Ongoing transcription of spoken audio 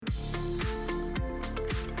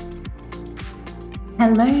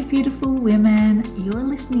Hello, beautiful women. You're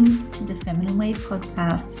listening to the Feminine Way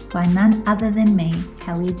podcast by none other than me,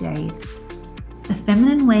 Kelly Jade. The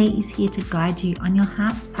Feminine Way is here to guide you on your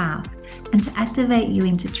heart's path and to activate you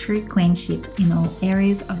into true queenship in all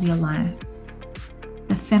areas of your life.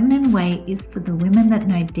 The Feminine Way is for the women that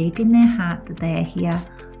know deep in their heart that they are here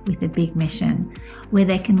with a big mission, where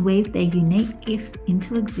they can weave their unique gifts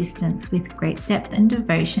into existence with great depth and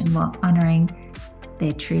devotion while honoring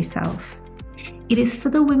their true self. It is for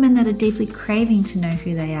the women that are deeply craving to know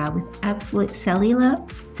who they are with absolute cellular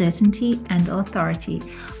certainty and authority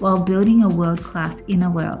while building a world-class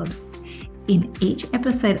inner world. In each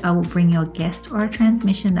episode, I will bring you a guest or a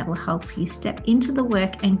transmission that will help you step into the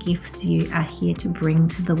work and gifts you are here to bring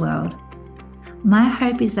to the world. My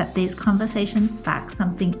hope is that these conversations spark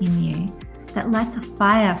something in you that lights a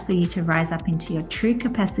fire for you to rise up into your true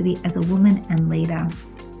capacity as a woman and leader.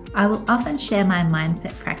 I will often share my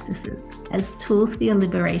mindset practices as tools for your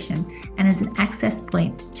liberation and as an access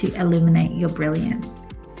point to illuminate your brilliance.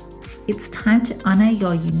 It's time to honor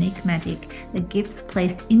your unique magic, the gifts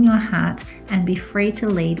placed in your heart, and be free to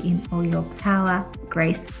lead in all your power,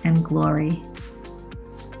 grace, and glory.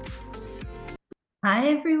 Hi,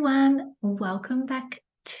 everyone. Welcome back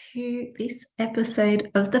to this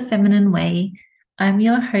episode of The Feminine Way. I'm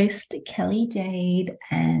your host, Kelly Jade,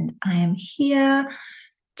 and I am here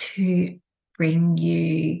to bring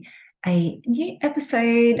you a new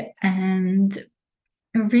episode, and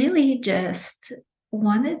really just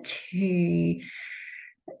wanted to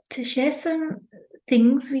share some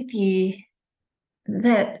things with you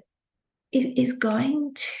that is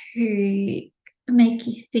going to make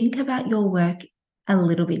you think about your work a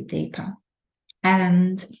little bit deeper.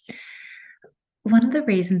 And one of the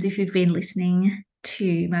reasons, if you've been listening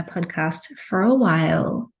to my podcast for a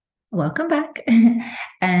while, welcome back.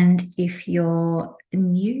 And if you're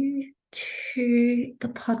new to the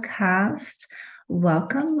podcast,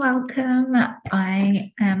 welcome.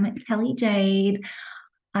 I am Kelly Jade.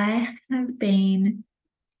 I have been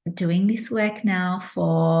doing this work now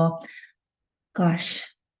for,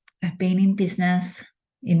 I've been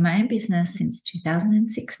in my own business since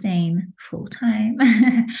 2016, full time.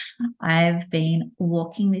 I've been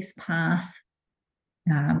walking this path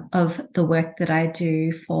of the work that I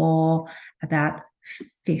do for about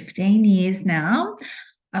 15 years now.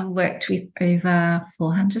 I've worked with over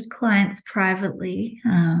 400 clients privately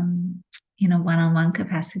in a one-on-one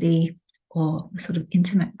capacity or sort of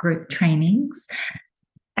intimate group trainings.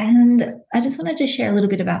 And I just wanted to share a little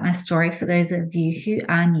bit about my story for those of you who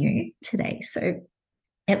are new today. So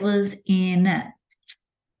it was in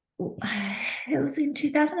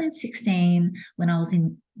 2016 when I was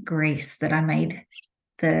in Greece that I made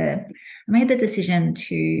the decision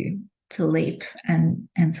to leap and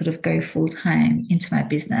sort of go full time into my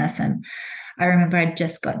business. And I remember I'd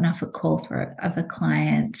just gotten off a call of a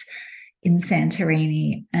client in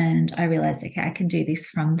Santorini, and I realized, okay, I can do this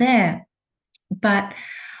from there. But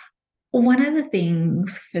one of the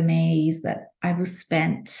things for me is that I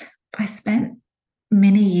spent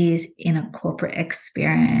many years in a corporate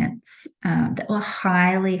experience that were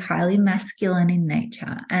highly, highly masculine in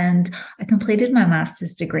nature. And I completed my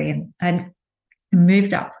master's degree and I'd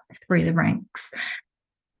moved up through the ranks.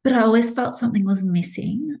 But I always felt something was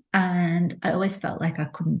missing. And I always felt like I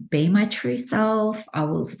couldn't be my true self. I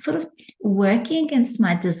was sort of working against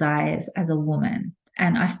my desires as a woman.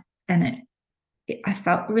 And I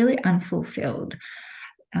felt really unfulfilled.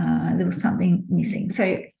 There was something missing.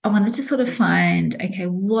 So I wanted to sort of find, okay,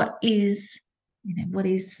 what is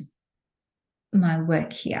my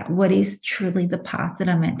work here? What is truly the path that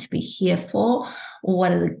I'm meant to be here for? Or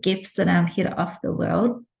what are the gifts that I'm here to offer the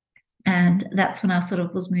world? And that's when I sort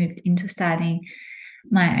of was moved into starting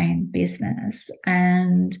my own business.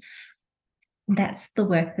 And that's the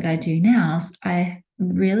work that I do now. So I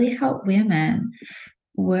really help women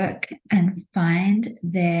work and find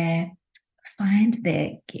their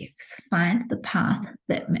gifts, find the path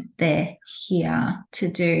that they're here to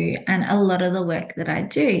do. And a lot of the work that I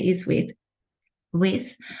do is with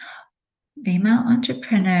female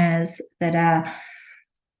entrepreneurs that are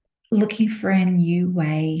looking for a new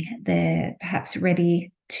way. They're perhaps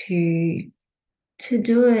ready to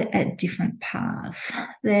do a different path.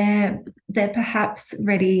 They're perhaps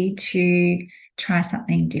ready to try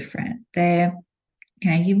something different.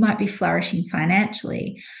 You might be flourishing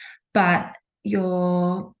financially, but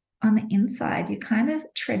you're on the inside, you're kind of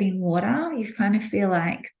treading water. You kind of feel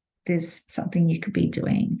like there's something you could be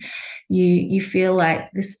doing. You feel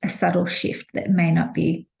like there's a subtle shift that may not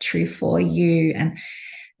be true for you. And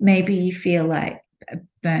maybe you feel like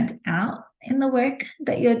burnt out in the work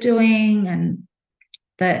that you're doing, and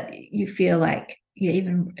that you feel like you're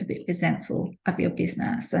even a bit resentful of your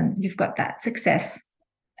business, and you've got that success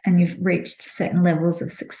and you've reached certain levels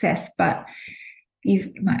of success, but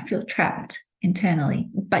you might feel trapped internally.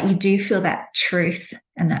 But you do feel that truth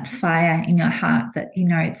and that fire in your heart that you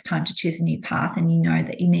know it's time to choose a new path, and you know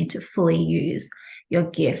that you need to fully use your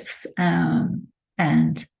gifts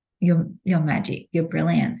and your magic, your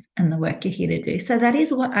brilliance, and the work you're here to do. So that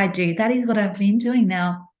is what I do. That is what I've been doing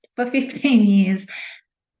now for 15 years.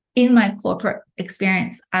 In my corporate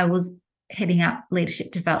experience, I was heading up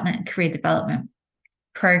leadership development and career development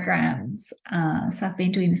programs. So I've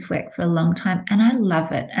been doing this work for a long time, and I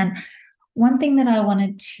love it. And one thing that I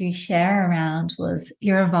wanted to share around was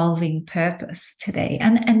your evolving purpose today,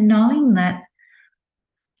 and knowing that,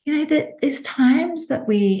 you know, that there's times that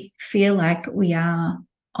we feel like we are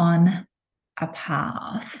on a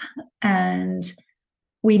path, and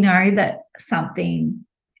we know that something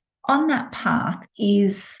on that path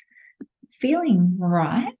is feeling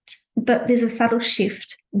right, but there's a subtle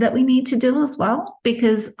shift that we need to do as well,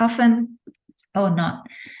 because often or not,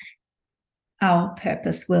 our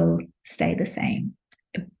purpose will stay the same,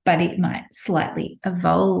 but it might slightly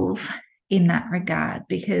evolve in that regard.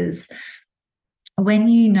 Because when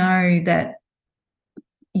you know that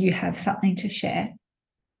you have something to share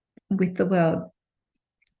with the world,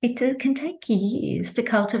 it can take years to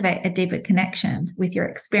cultivate a deeper connection with your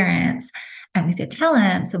experience and with your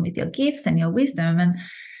talents and with your gifts and your wisdom. And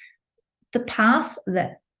the path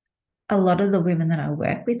that a lot of the women that I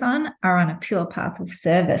work with are on a pure path of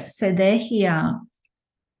service. So they're here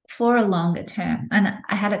for a longer term. And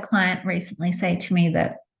I had a client recently say to me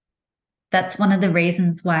that that's one of the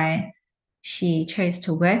reasons why she chose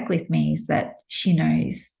to work with me, is that she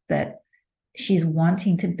knows that she's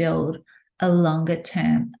wanting to build a longer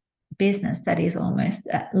term business that is almost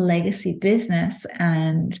a legacy business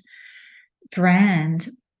and brand.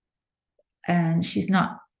 And she's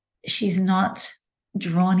not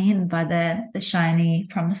drawn in by the shiny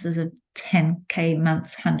promises of 10K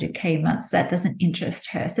months, 100K months. That doesn't interest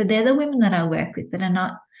her. So they're the women that I work with that are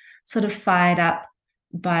not sort of fired up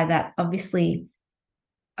by that. Obviously,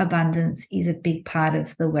 abundance is a big part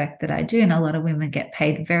of the work that I do, and a lot of women get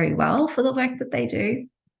paid very well for the work that they do.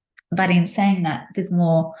 But in saying that, there's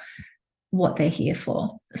more what they're here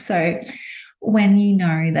for. So when you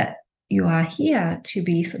know that you are here to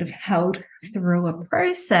be sort of held through a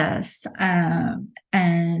process,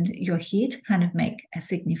 and you're here to kind of make a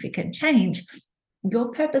significant change,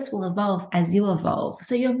 your purpose will evolve as you evolve.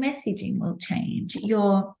 So your messaging will change.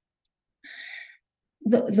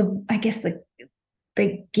 I guess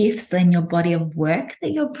the gifts in your body of work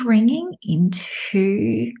that you're bringing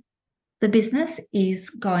into the business is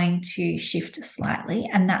going to shift slightly,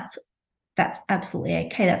 and that's absolutely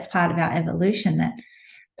okay. That's part of our evolution, that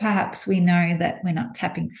perhaps we know that we're not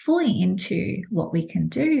tapping fully into what we can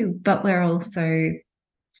do, but we're also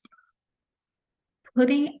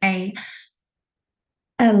putting a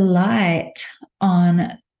light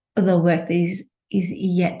on the work that is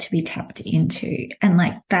yet to be tapped into. And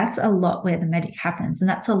like, that's a lot where the magic happens. And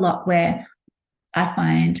that's a lot where I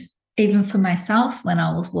find, even for myself, when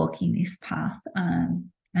I was walking this path, and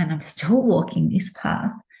I'm still walking this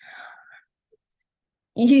path,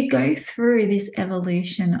 you go through this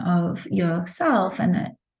evolution of yourself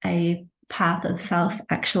and a path of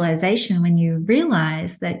self-actualization when you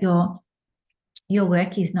realize that your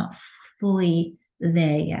work is not fully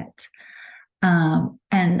there yet.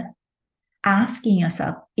 And asking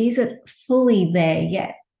yourself, is it fully there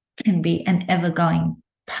yet, can be an ever-going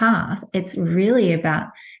path. It's really about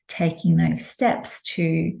taking those steps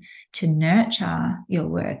to nurture your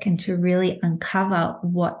work and to really uncover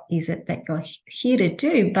what is it that you're here to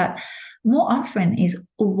do. But more often is,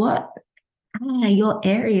 what are your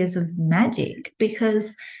areas of magic?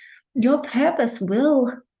 Because your purpose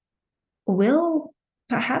will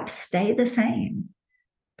perhaps stay the same.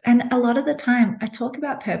 And a lot of the time I talk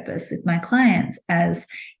about purpose with my clients as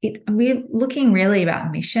we're looking really about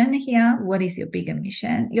mission here. What is your bigger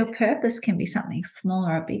mission? Your purpose can be something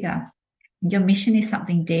smaller or bigger. Your mission is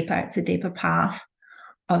something deeper. It's a deeper path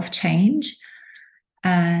of change.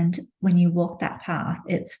 And when you walk that path,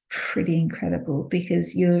 it's pretty incredible,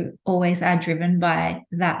 because you always are driven by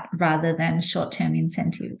that rather than short-term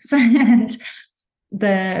incentives. And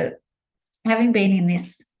having been in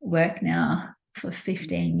this work now for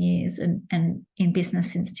 15 years and in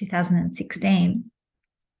business since 2016,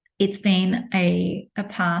 it's been a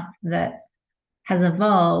path that has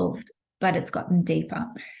evolved, but it's gotten deeper.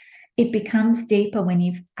 It becomes deeper when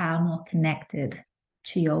you are more connected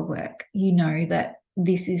to your work. You know that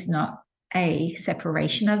this is not a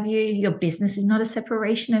separation of you. Your business is not a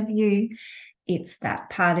separation of you. it's that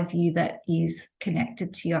part of you that is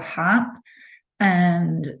connected to your heart.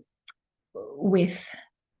 And with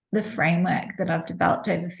the framework that I've developed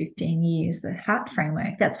over 15 years, the heart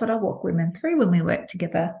framework, that's what I walk women through when we work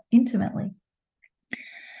together intimately.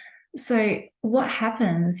 So what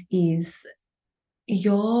happens is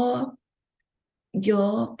your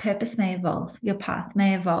purpose may evolve, your path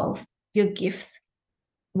may evolve, your gifts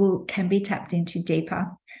can be tapped into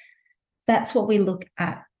deeper. That's what we look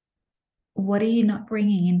at. What are you not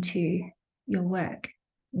bringing into your work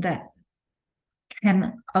that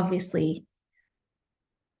can obviously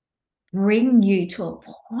bring you to a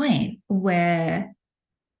point where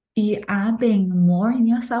you are being more in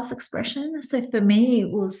your self-expression? So for me,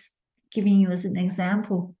 it was giving you as an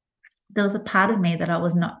example, there was a part of me that I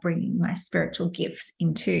was not bringing my spiritual gifts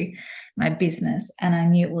into my business. And I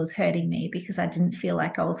knew it was hurting me because I didn't feel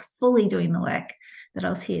like I was fully doing the work that I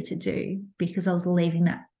was here to do, because I was leaving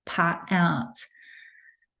that part out.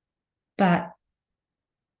 But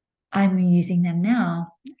I'm using them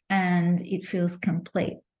now and it feels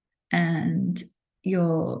complete. And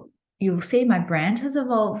you'll see my brand has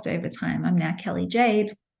evolved over time. I'm now Kelly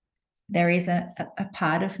Jade. There is a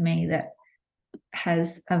part of me that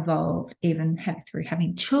has evolved even through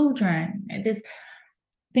having children. There's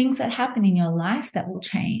things that happen in your life that will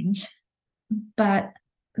change, but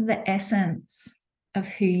the essence of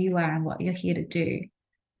who you are and what you're here to do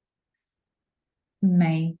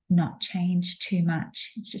may not change too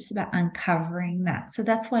much. It's just about uncovering that. So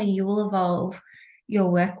that's why you will evolve,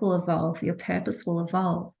 your work will evolve, your purpose will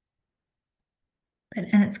evolve.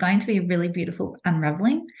 And it's going to be a really beautiful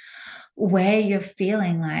unraveling where you're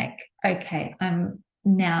feeling like, okay, I'm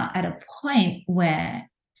now at a point where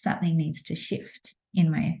something needs to shift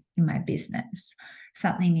in my business.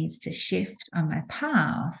 Something needs to shift on my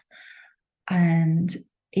path. And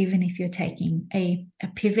even if you're taking a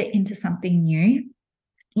pivot into something new,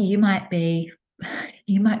 you might be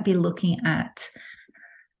looking at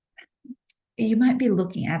a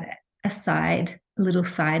little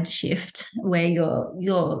side shift where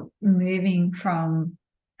you're moving from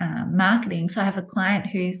marketing. So I have a client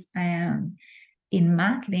who's in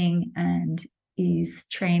marketing and is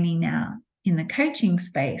training now in the coaching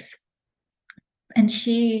space, and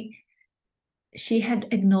she had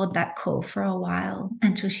ignored that call for a while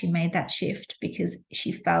until she made that shift, because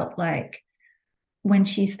she felt like when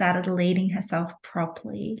she started leading herself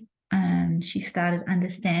properly and she started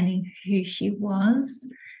understanding who she was,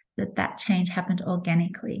 that change happened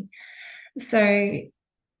organically. So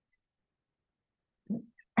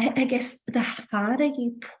I guess the harder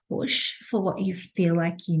you push for what you feel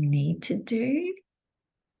like you need to do,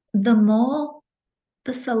 the more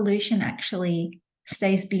the solution actually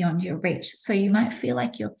stays beyond your reach. So you might feel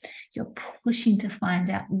like you're pushing to find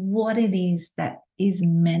out what it is that is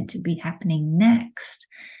meant to be happening next.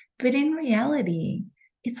 But in reality,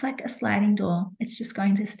 it's like a sliding door. It's just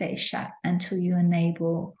going to stay shut until you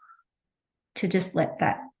enable to just let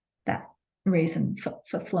that reason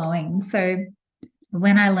for flowing. So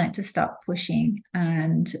when I learned to stop pushing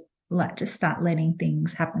and just start letting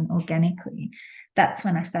things happen organically, that's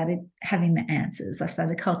when I started having the answers. I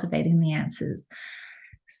started cultivating the answers.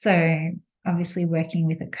 So obviously working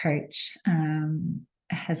with a coach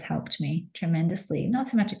has helped me tremendously. Not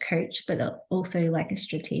so much a coach, but also like a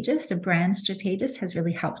strategist, a brand strategist has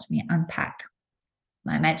really helped me unpack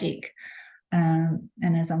my magic. And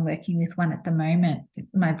as I'm working with one at the moment,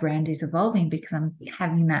 my brand is evolving because I'm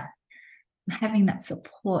having that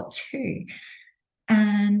support too.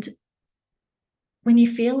 And when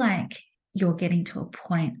you feel like you're getting to a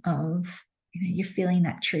point of, you're feeling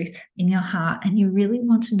that truth in your heart and you really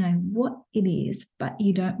want to know what it is, but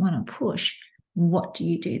you don't want to push, what do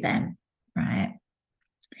you do then, right?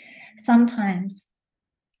 Sometimes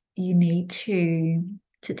you need to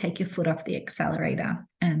take your foot off the accelerator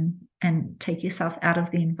and take yourself out of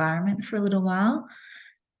the environment for a little while.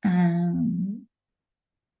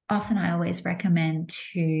 Often I always recommend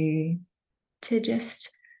to just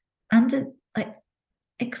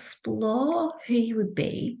explore who you would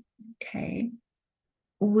be, okay,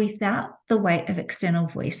 without the weight of external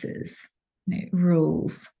voices,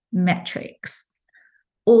 rules, metrics,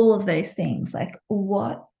 all of those things. Like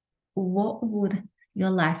what would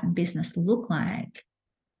your life and business look like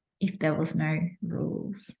if there was no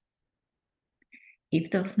rules,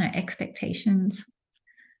 if there was no expectations,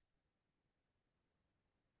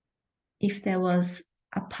 if there was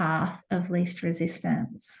a path of least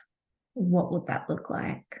resistance? What would that look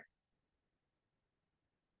like?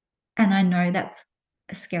 And I know that's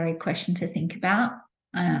a scary question to think about.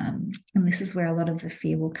 And this is where a lot of the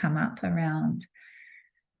fear will come up around.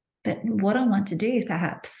 But what I want to do is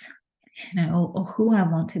perhaps or who I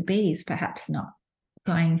want to be is perhaps not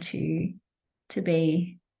going to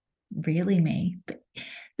be really me. But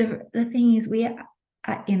the thing is, we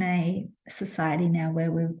are in a society now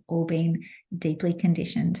where we've all been deeply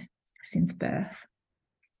conditioned since birth.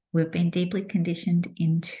 We've been deeply conditioned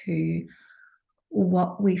into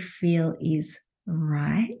what we feel is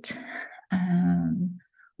right,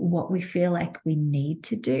 what we feel like we need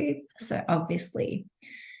to do. So obviously,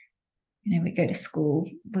 we go to school,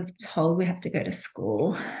 we're told we have to go to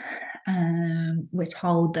school. We're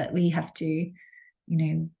told that we have to,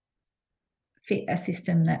 fit a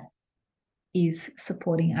system that is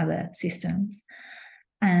supporting other systems.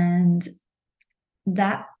 And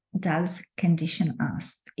that does condition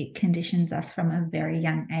us. It conditions us from a very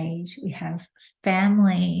young age. We have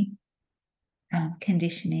family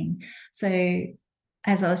conditioning. So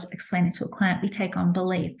as I was explaining to a client, we take on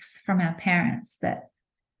beliefs from our parents that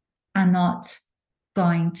are not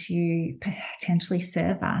going to potentially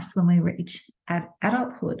serve us when we reach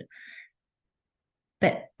adulthood.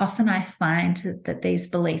 But often I find that these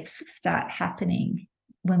beliefs start happening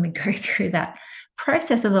when we go through that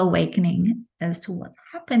process of awakening as to what's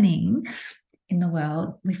happening in the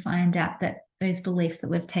world. We find out that those beliefs that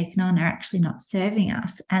we've taken on are actually not serving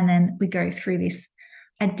us. And then we go through this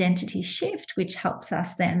identity shift, which helps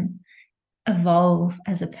us then evolve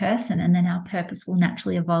as a person. And then our purpose will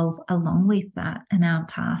naturally evolve along with that, and our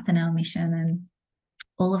path and our mission and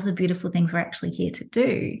all of the beautiful things we're actually here to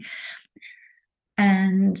do.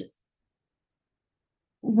 And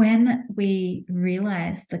when we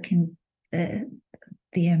realize the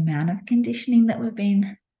amount of conditioning that we've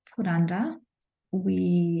been put under,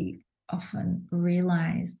 we often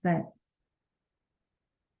realize that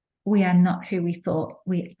we are not who we thought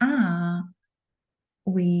we are.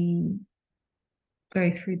 We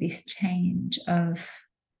go through this change of,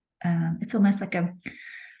 it's almost like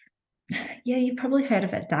you've probably heard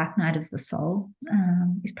of it, dark night of the soul,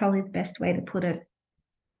 is probably the best way to put it.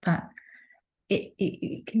 But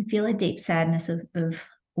it can feel a deep sadness of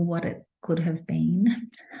what it could have been.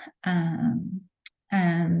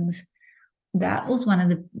 And that was one of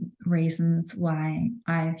the reasons why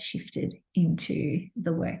I shifted into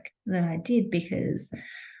the work that I did, because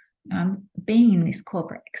being in this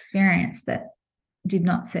corporate experience that did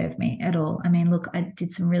not serve me at all. I mean, look, I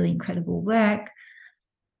did some really incredible work.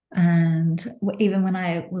 And even when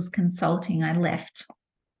I was consulting, I left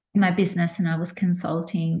my business and I was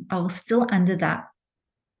consulting, I was still under that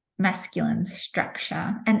masculine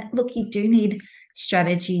structure. And look, you do need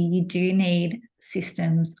strategy, you do need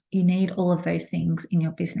systems, you need all of those things in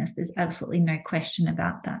your business. There's absolutely no question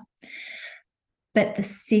about that. But the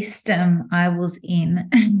system I was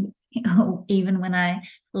in, even when I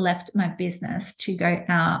left my business to go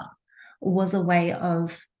out, was a way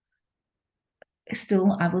of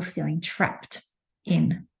still, I was feeling trapped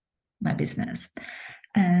in my business.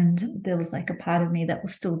 And there was like a part of me that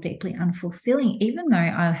was still deeply unfulfilling, even though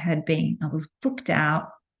I was booked out.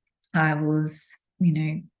 I was,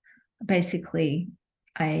 basically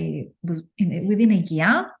I was within a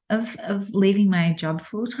year of leaving my job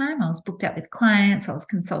full time. I was booked out with clients. I was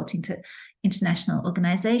consulting to international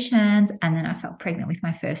organizations. And then I fell pregnant with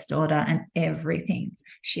my first daughter and everything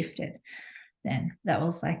shifted. Then that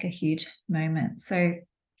was like a huge moment. So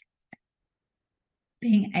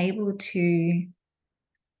being able to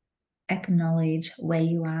acknowledge where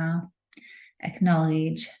you are,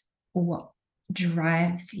 acknowledge what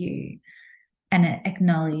drives you, and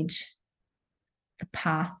acknowledge the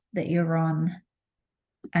path that you're on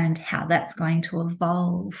and how that's going to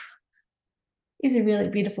evolve is a really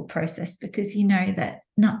beautiful process, because you know that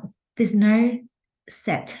there's no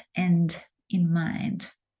set end in mind.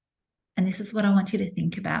 And this is what I want you to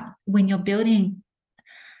think about when you're building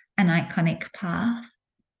an iconic path.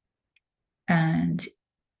 And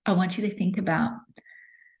I want you to think about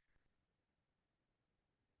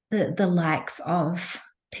the likes of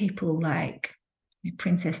people like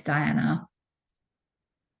Princess Diana,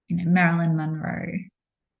 Marilyn Monroe,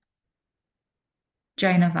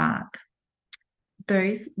 Joan of Arc.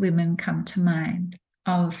 Those women come to mind,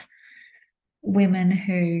 of women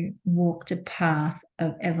who walked a path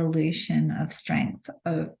of evolution, of strength,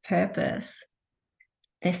 of purpose.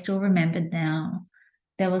 They're still remembered now.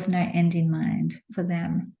 There was no end in mind for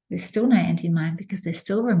them. There's still no end in mind because they're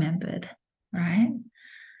still remembered, right?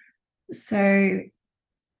 So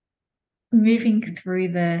moving through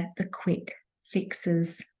the quick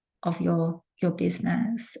fixes of your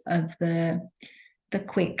business, of the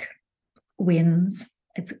quick wins,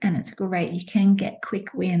 it's great. You can get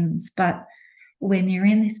quick wins, but when you're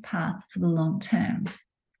in this path for the long term,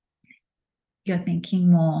 you're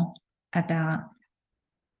thinking more about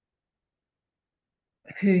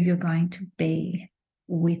who you're going to be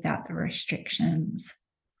without the restrictions,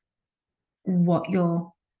 what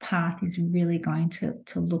your path is really going to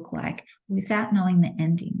look like without knowing the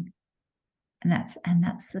ending. And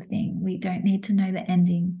that's the thing. We don't need to know the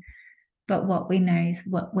ending, but what we know is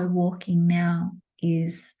what we're walking now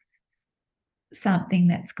is something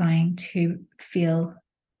that's going to feel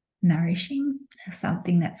nourishing,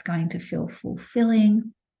 something that's going to feel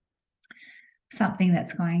fulfilling, something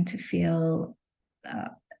that's going to feel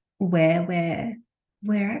where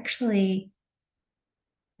we're actually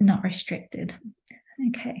not restricted.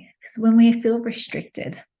 Okay, because when we feel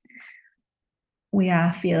restricted, we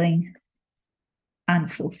are feeling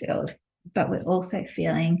unfulfilled, but we're also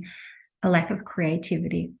feeling a lack of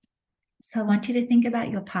creativity. So I want you to think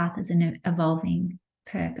about your path as an evolving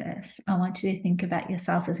purpose. I want you to think about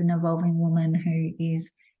yourself as an evolving woman who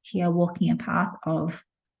is here walking a path of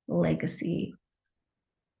legacy.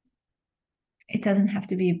 It doesn't have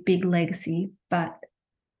to be a big legacy, but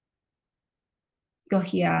you're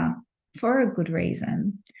here for a good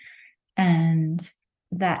reason. And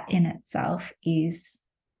that in itself is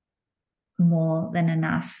more than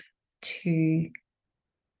enough to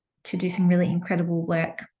do some really incredible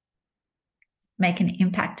work, make an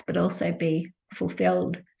impact, but also be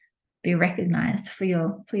fulfilled, be recognized for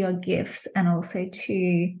your gifts, and also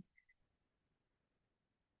to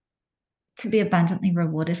be abundantly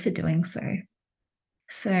rewarded for doing so.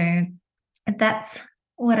 So that's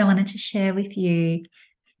what I wanted to share with you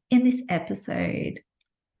in this episode.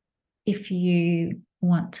 If you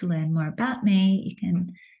want to learn more about me, you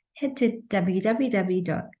can head to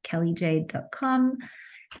www.kellyjade.com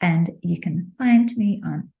and you can find me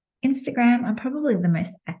on Instagram. I'm probably the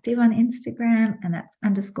most active on Instagram, and that's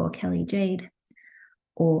 _KellyJade.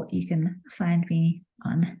 Or you can find me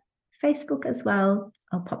on Facebook as well.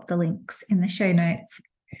 I'll pop the links in the show notes.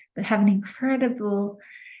 But have an incredible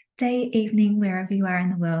day, evening, wherever you are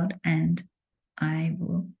in the world, and I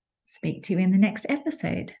will speak to you in the next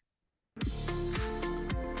episode.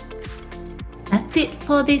 That's it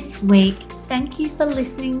for this week. Thank you for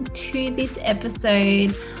listening to this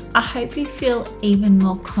episode. I hope you feel even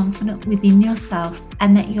more confident within yourself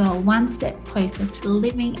and that you are one step closer to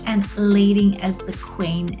living and leading as the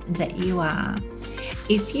queen that you are.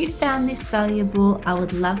 If you found this valuable, I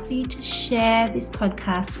would love for you to share this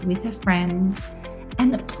podcast with a friend.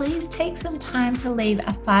 And please take some time to leave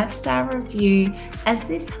a 5-star review, as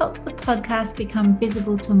this helps the podcast become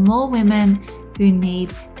visible to more women who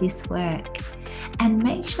need this work. And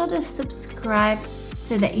make sure to subscribe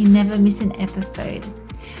so that you never miss an episode.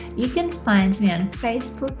 You can find me on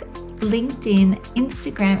Facebook, LinkedIn,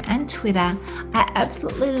 Instagram, and Twitter. I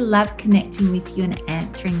absolutely love connecting with you and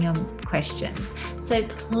answering your questions. So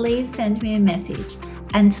please send me a message.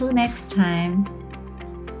 Until next time.